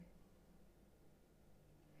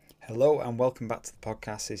Hello and welcome back to the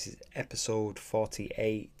podcast. This is episode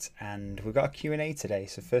 48 and we've got a Q&A today.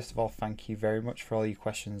 So first of all, thank you very much for all your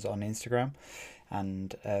questions on Instagram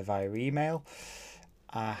and via email.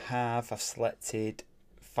 I've selected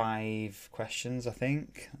 5 questions, I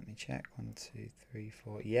think. Let me check. 1, 2, 3,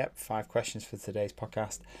 4. Yep, 5 questions for today's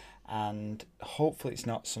podcast. And hopefully it's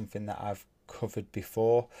not something that I've covered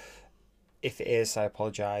before. If it is, I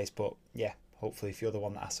apologise. But yeah, hopefully if you're the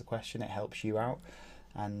one that asks the question, it helps you out.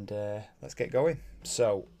 And let's get going.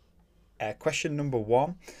 So, question number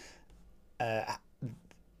 1.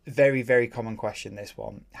 Very, very common question, this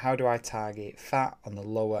one. How do I target fat on the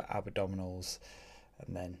lower abdominals?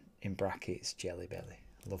 And then in brackets, jelly belly.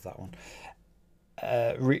 Love that one.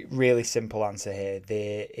 Really simple answer here.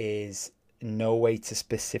 There is no way to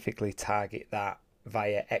specifically target that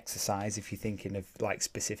via exercise. If you're thinking of like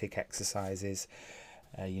specific exercises,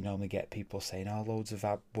 you normally get people saying, "Oh, loads of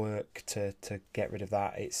ab work to get rid of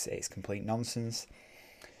that." It's complete nonsense.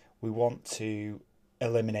 We want to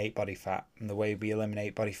eliminate body fat, and the way we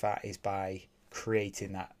eliminate body fat is by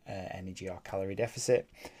creating that energy or calorie deficit.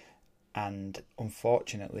 And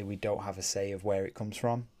unfortunately, we don't have a say of where it comes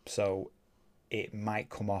from, so it might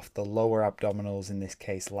come off the lower abdominals in this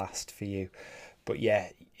case last for you. But yeah,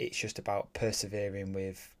 it's just about persevering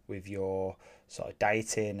with your sort of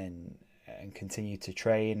dieting and continue to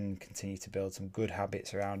train and continue to build some good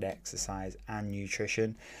habits around exercise and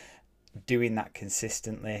nutrition, doing that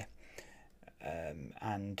consistently,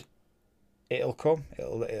 and it'll come.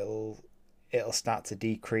 It'll start to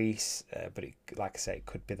decrease, but like I say, it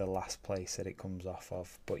could be the last place that it comes off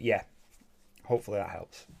of. But yeah, hopefully that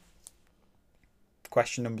helps.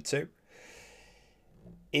 Question number 2: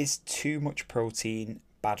 is too much protein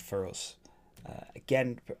bad for us?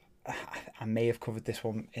 Again, I may have covered this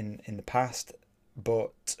one in the past,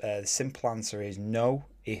 but the simple answer is no.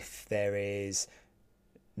 If there is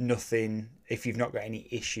nothing, if you've not got any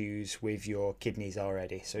issues with your kidneys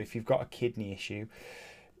already. So if you've got a kidney issue,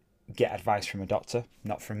 get advice from a doctor,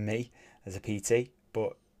 not from me as a PT.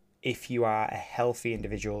 But if you are a healthy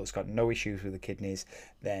individual that's got no issues with the kidneys,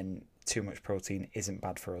 then too much protein isn't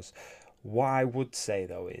bad for us. What I would say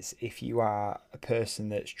though is if you are a person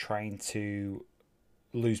that's trying to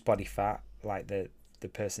lose body fat, like the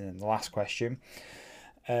person in the last question,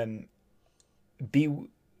 it's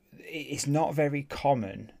not very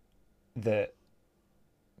common that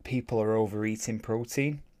people are overeating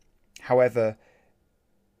protein. However,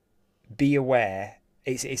 be aware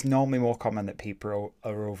it's normally more common that people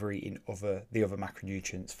are overeating the other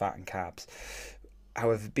macronutrients, fat and carbs.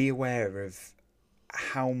 However, be aware of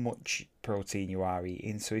how much protein you are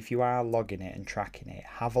eating. So if you are logging it and tracking it,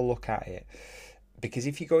 have a look at it, because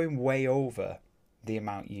if you're going way over the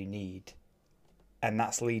amount you need and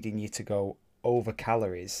that's leading you to go over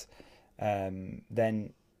calories,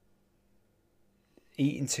 then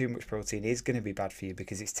eating too much protein is going to be bad for you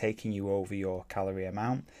because it's taking you over your calorie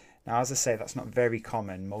amount. Now, as I say, that's not very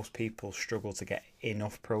common. Most people struggle to get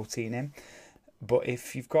enough protein in. But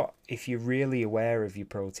if you're really aware of your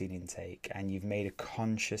protein intake and you've made a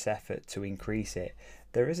conscious effort to increase it,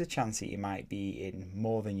 there is a chance that you might be eating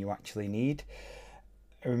more than you actually need.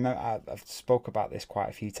 Remember, I've spoke about this quite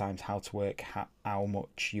a few times, how to work how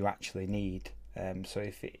much you actually need. So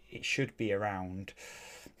if it should be around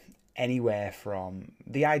anywhere from,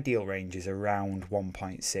 the ideal range is around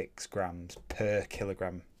 1.6 grams per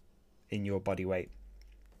kilogram in your body weight.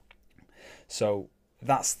 So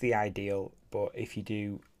that's the ideal. But if you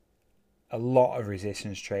do a lot of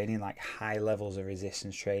resistance training, like high levels of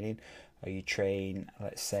resistance training, or you train,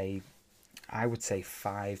 let's say, I would say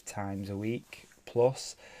 5 times a week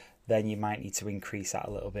plus, then you might need to increase that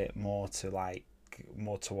a little bit more to like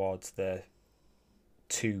more towards the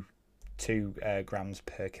 2 grams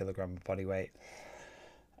per kilogram of body weight.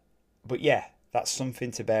 But yeah, that's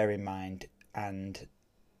something to bear in mind. And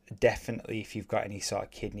definitely, if you've got any sort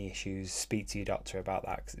of kidney issues, speak to your doctor about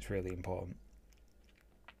that because it's really important.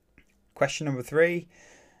 Question number 3: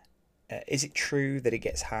 is it true that it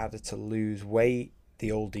gets harder to lose weight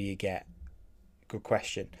the older you get? Good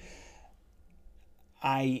question.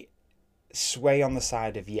 I sway on the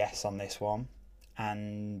side of yes on this one.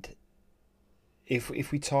 And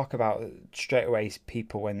if we talk about straight away,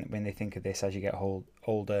 people when they think of this, as you get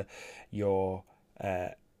older, your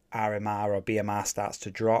RMR or BMR starts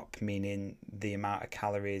to drop, meaning the amount of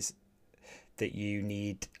calories that you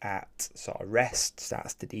need at sort of rest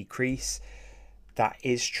starts to decrease. That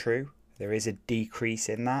is true. There is a decrease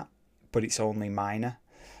in that, but it's only minor.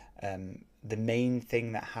 The main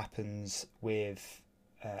thing that happens with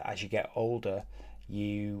as you get older,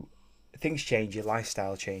 things change, your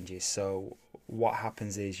lifestyle changes. So what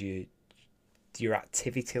happens is your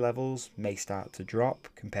activity levels may start to drop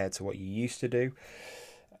compared to what you used to do.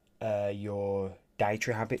 Your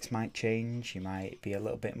dietary habits might change. You might be a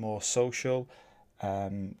little bit more social,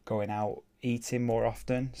 going out eating more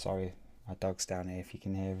often. Sorry, my dog's down here. If you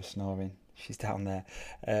can hear her snoring, she's down there.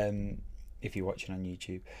 If you're watching on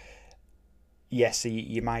YouTube, yes, so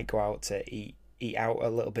you might go out to eat out a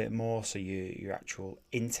little bit more, so your actual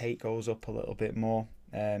intake goes up a little bit more,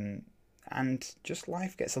 and just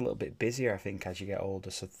life gets a little bit busier, I think, as you get older.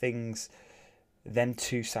 So things, then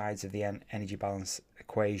two sides of the energy balance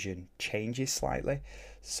equation changes slightly.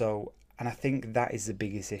 So, and I think that is the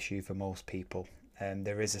biggest issue for most people.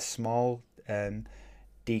 There is a small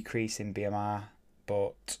decrease in BMR,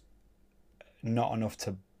 but not enough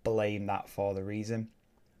to blame that for the reason.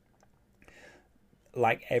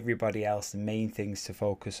 Like everybody else, the main things to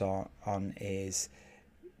focus on is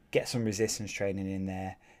get some resistance training in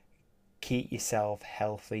there, keep yourself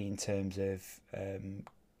healthy in terms of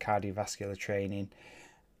cardiovascular training,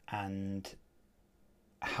 and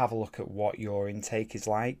have a look at what your intake is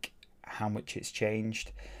like, how much it's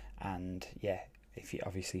changed, and yeah, if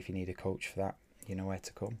you need a coach for that, you know where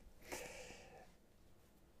to come.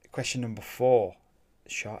 Question number 4.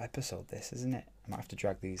 Short episode this, isn't it? I might have to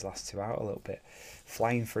drag these last two out a little bit,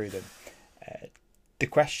 flying through them. The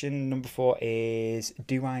question number 4 is,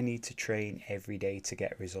 do I need to train every day to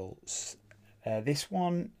get results? This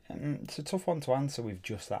one, it's a tough one to answer with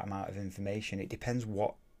just that amount of information. It depends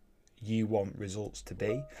what you want results to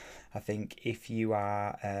be. I think if you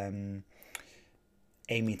are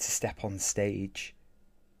aiming to step on stage,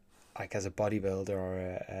 like as a bodybuilder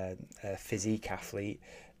or a physique athlete,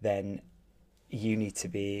 then you need to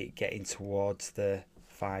be getting towards the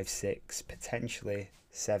 5, 6, potentially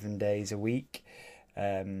 7 days a week.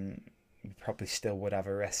 You probably still would have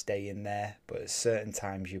a rest day in there, but at certain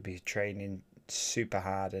times you'll be training super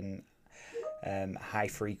hard and high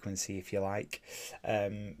frequency, if you like.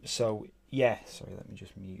 So yeah, sorry, let me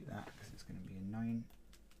just mute that because it's going to be annoying.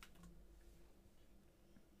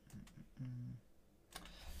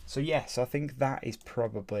 So yeah, so I think that is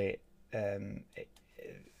probably,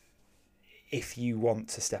 if you want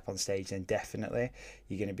to step on stage, then definitely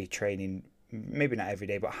you're going to be training, maybe not every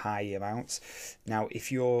day, but high amounts. Now,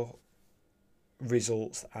 if your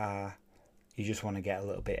results are, you just want to get a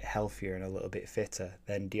little bit healthier and a little bit fitter,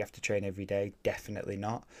 then do you have to train every day? Definitely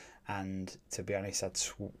not. And to be honest, I'd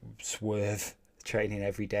swerve training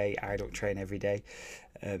every day. I don't train every day.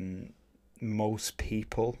 Most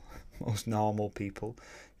normal people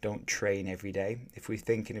don't train every day. If we're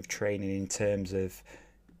thinking of training in terms of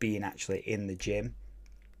being actually in the gym,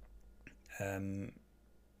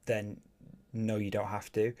 then no, you don't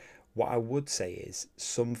have to. What I would say is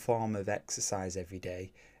some form of exercise every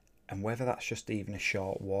day, and whether that's just even a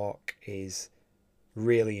short walk, is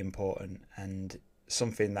really important, and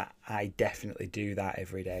something that I definitely do that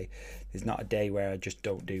every day. There's not a day where I just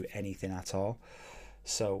don't do anything at all.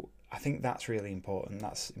 So I think that's really important.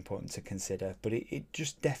 That's important to consider. But it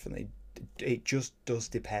just does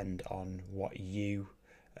depend on what you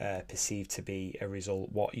perceive to be a result.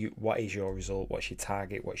 What is your result? What's your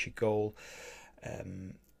target? What's your goal?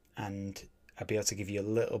 And I'll be able to give you a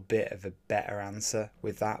little bit of a better answer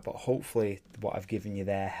with that. But hopefully, what I've given you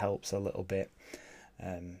there helps a little bit.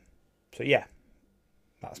 So yeah,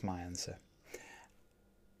 that's my answer.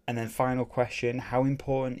 And then final question: how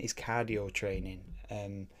important is cardio training?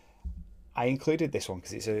 I included this one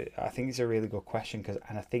because I think it's a really good question,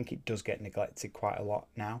 and I think it does get neglected quite a lot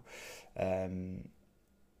now.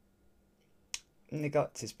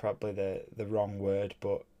 Neglect is probably the wrong word,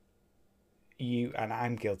 but you and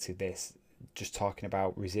I'm guilty of this, just talking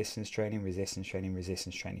about resistance training,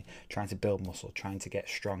 trying to build muscle, trying to get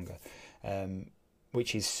stronger,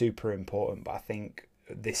 which is super important. But I think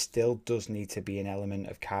there still does need to be an element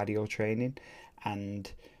of cardio training,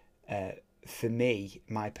 and for me,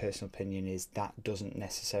 my personal opinion is that doesn't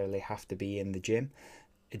necessarily have to be in the gym.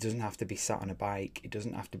 It doesn't have to be sat on a bike. It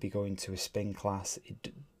doesn't have to be going to a spin class,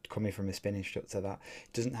 coming from a spin instructor. That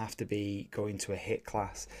it doesn't have to be going to a HIIT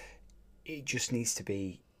class. It just needs to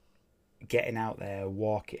be getting out there,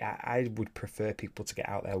 walking. I would prefer people to get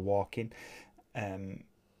out there walking, in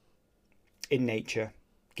nature,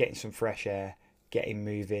 getting some fresh air, getting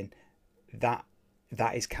moving. That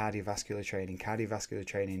is cardiovascular training. Cardiovascular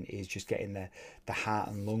training is just getting the heart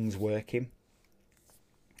and lungs working.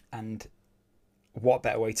 And what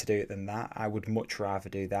better way to do it than that? I would much rather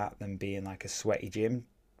do that than be in like a sweaty gym,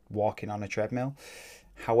 walking on a treadmill.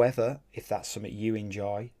 However, if that's something you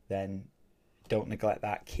enjoy, then don't neglect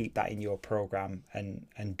that. Keep that in your program and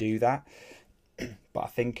do that. But I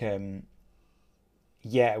think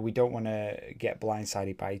yeah, we don't want to get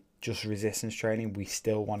blindsided by just resistance training. We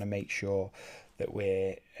still want to make sure that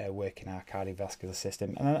we're working our cardiovascular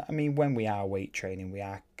system. And I mean, when we are weight training, we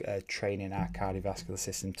are training our cardiovascular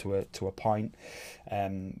system to a point.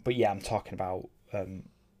 But yeah, I'm talking about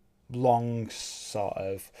long, sort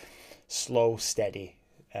of slow, steady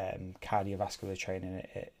cardiovascular training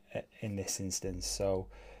in this instance. So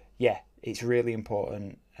yeah, it's really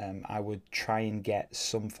important. I would try and get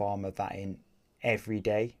some form of that in every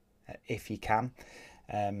day if you can.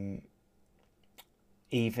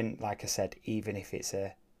 Even, like I said, even if it's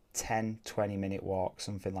a 10-20 minute walk,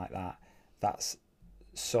 something like that, that's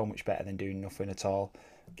so much better than doing nothing at all.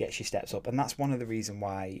 Gets your steps up. And that's one of the reasons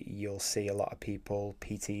why you'll see a lot of people,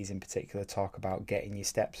 PTs in particular, talk about getting your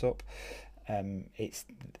steps up. It's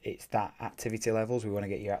that activity levels. We want to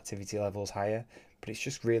get your activity levels higher, but it's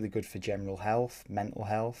just really good for general health, mental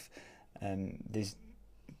health. There's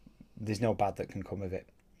no bad that can come of it.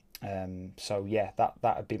 So yeah, that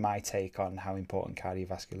would be my take on how important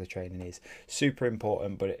cardiovascular training is. Super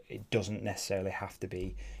important, but it doesn't necessarily have to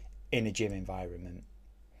be in a gym environment.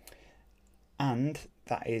 And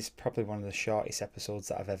that is probably one of the shortest episodes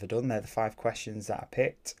that I've ever done. They're the 5 questions that I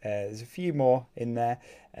picked. There's a few more in there,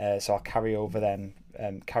 so I'll carry over them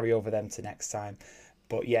to next time.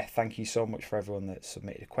 But yeah, thank you so much for everyone that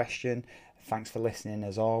submitted a question. Thanks for listening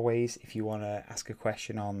as always. If you want to ask a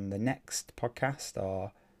question on the next podcast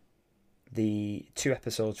or the 2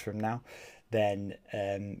 episodes from now, then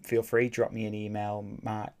feel free, drop me an email,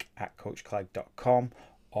 mark@coachclegg.com,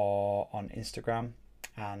 or on Instagram.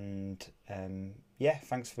 And yeah,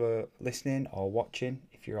 thanks for listening or watching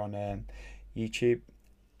if you're on YouTube,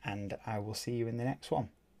 and I will see you in the next one.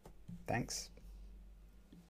 Thanks.